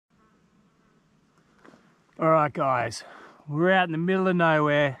Alright guys, we're out in the middle of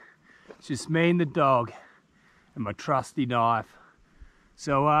nowhere. It's just me and the dog and my trusty knife.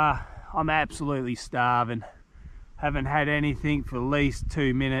 So I'm absolutely starving. Haven't had anything for at least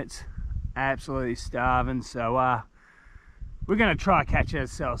 2 minutes. Absolutely starving. So we're going to try catch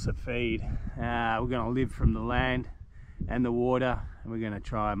ourselves a feed. We're going to live from the land and the water, and we're going to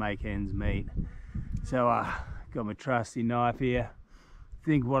try and make ends meet. So got my trusty knife here.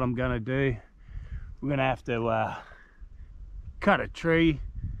 Think what I'm going to do. We're going to have to cut a tree,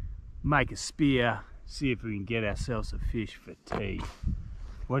 make a spear, see if we can get ourselves a fish for tea.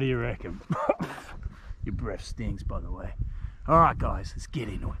 What do you reckon? Your breath stinks, by the way. Alright guys, let's get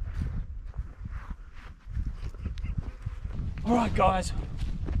into it. Alright guys,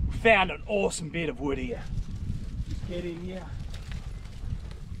 we found an awesome bit of wood here. Just get in here.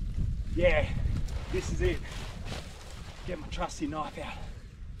 Yeah, this is it. Get my trusty knife out.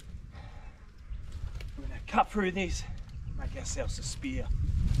 We're going to cut through this, make ourselves a spear.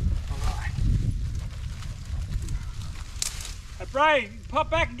 Alright. Hey Bray,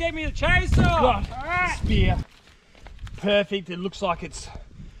 pop back and get me the chainsaw. Alright. Spear. Perfect. It looks like it's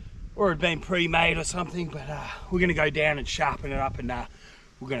already been pre-made or something, but we're going to go down and sharpen it up, and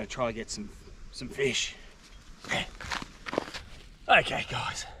we're going to try to get some fish. Okay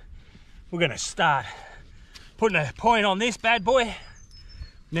guys, we're going to start putting a point on this bad boy.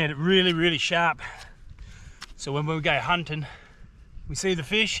 Need it really, really sharp. So when we go hunting, we see the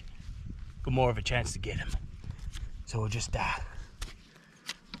fish, got more of a chance to get them. So we'll just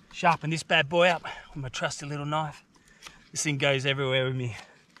sharpen this bad boy up with my trusty little knife. This thing goes everywhere with me.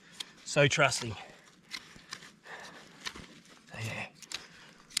 So trusting. So yeah,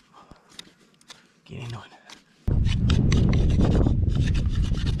 get into it.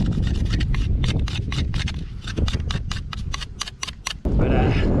 But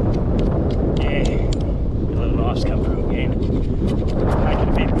yeah, the little knife's come through again. Make it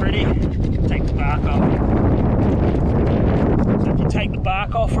a bit pretty. Take the bark off. So if you take the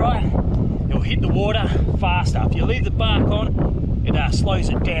bark off, right, it'll hit the water faster. If you leave the bark on, it slows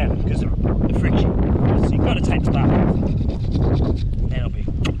it down because of the friction. So you've got to take the bark off. And that'll be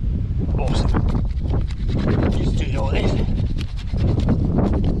awesome. Just do all this.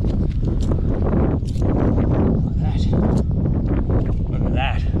 Look at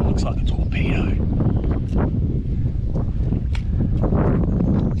that. It looks like a torpedo.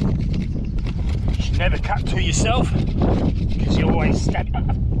 You should never cut to yourself, because you always stab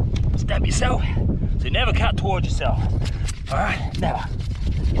yourself. So never cut towards yourself. Alright, never.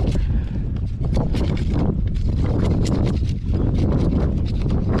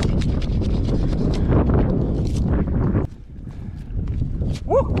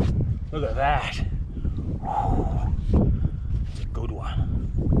 Woo! Look at that. It's a good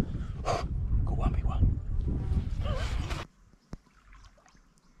one. Good one, big one.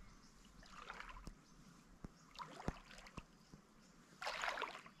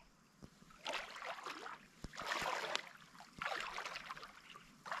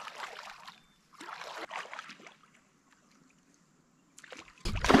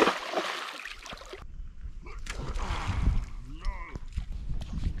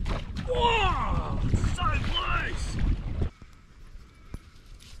 Whoa! So close!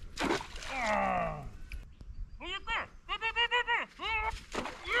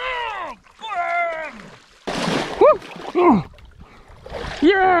 Woo!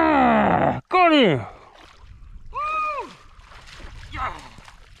 Yeah! Got him! Woo! Yeah!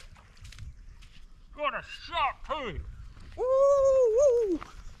 Got a shot too! Woo!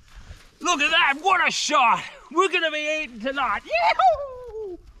 Look at that! What a shot! We're gonna be eating tonight!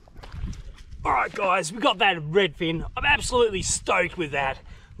 Yahoo! Alright guys, we got that redfin. I'm absolutely stoked with that.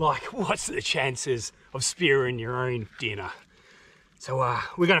 Like, what's the chances of spearing your own dinner? So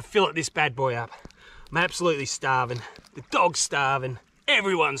we're gonna fillet this bad boy up. I'm absolutely starving. The dog's starving.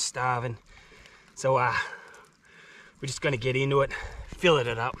 Everyone's starving. So we're just gonna get into it,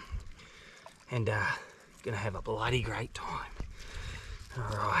 fillet it up, and gonna have a bloody great time.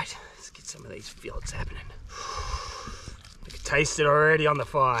 Alright, let's get some of these fillets happening. I can taste it already on the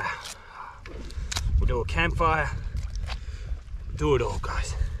fire. We'll do a campfire. Do it all,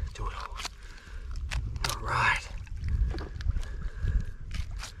 guys. Do it all. Alright.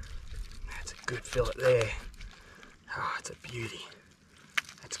 That's a good fillet there. Oh, it's a beauty.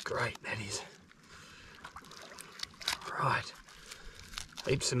 That's great, that is. Alright.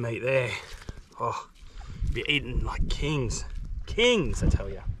 Heaps of meat there. Oh, you'll be eating like kings. Kings, I tell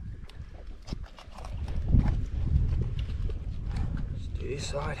you. Let's do this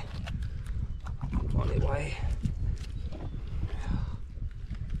side. On their way.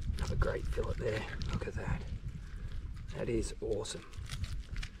 Another great fillet there. Look at that. That is awesome.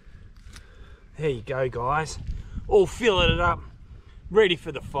 There you go, guys. All filleted up, ready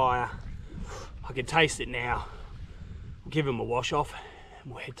for the fire. I can taste it now. We'll give them a wash off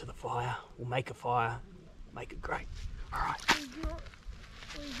and we'll head to the fire. We'll make a fire, make it great. All right.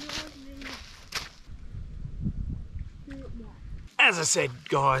 As I said,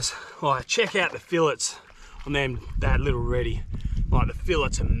 guys, like, check out the fillets on them, that little Reddy. Like, the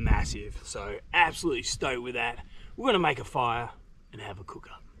fillets are massive, so absolutely stoked with that. We're gonna make a fire and have a cook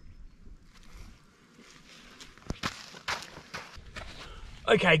up.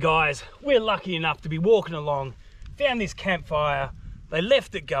 Okay guys, we're lucky enough to be walking along, found this campfire. They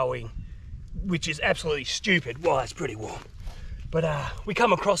left it going, which is absolutely stupid. Well, it's pretty warm. But we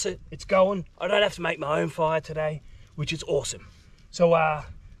come across it, it's going. I don't have to make my own fire today, which is awesome. So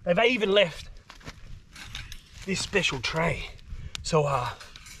they've even left this special tray. So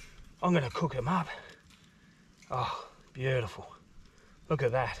I'm gonna cook them up. Oh, beautiful. Look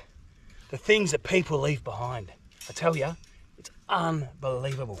at that. The things that people leave behind. I tell you, it's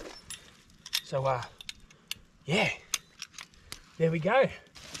unbelievable. So yeah, there we go.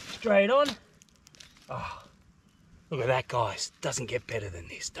 Straight on. Oh, look at that, guys. Doesn't get better than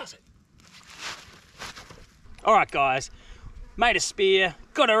this, does it? All right, guys. Made a spear,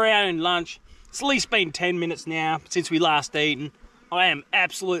 got our own lunch. It's at least been 10 minutes now since we last eaten. I am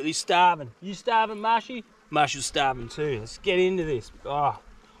absolutely starving. You starving, Marshy? Marshy's starving too. Let's get into this. Oh,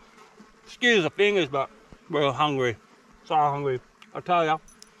 excuse the fingers, but we're hungry. So hungry. I tell you,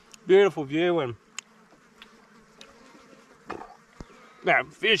 beautiful view and man,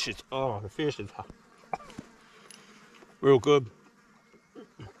 fish is, oh, the fish is real good.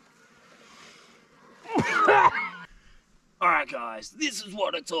 Alright guys, this is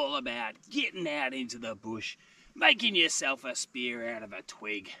what it's all about. Getting out into the bush, making yourself a spear out of a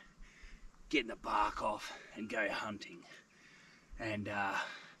twig, getting the bark off and go hunting. And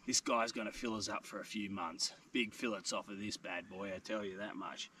this guy's going to fill us up for a few months. Big fillets off of this bad boy, I tell you that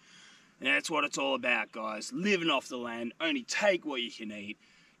much. And that's what it's all about, guys. Living off the land, only take what you can eat.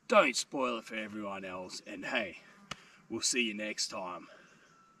 Don't spoil it for everyone else. And hey, we'll see you next time.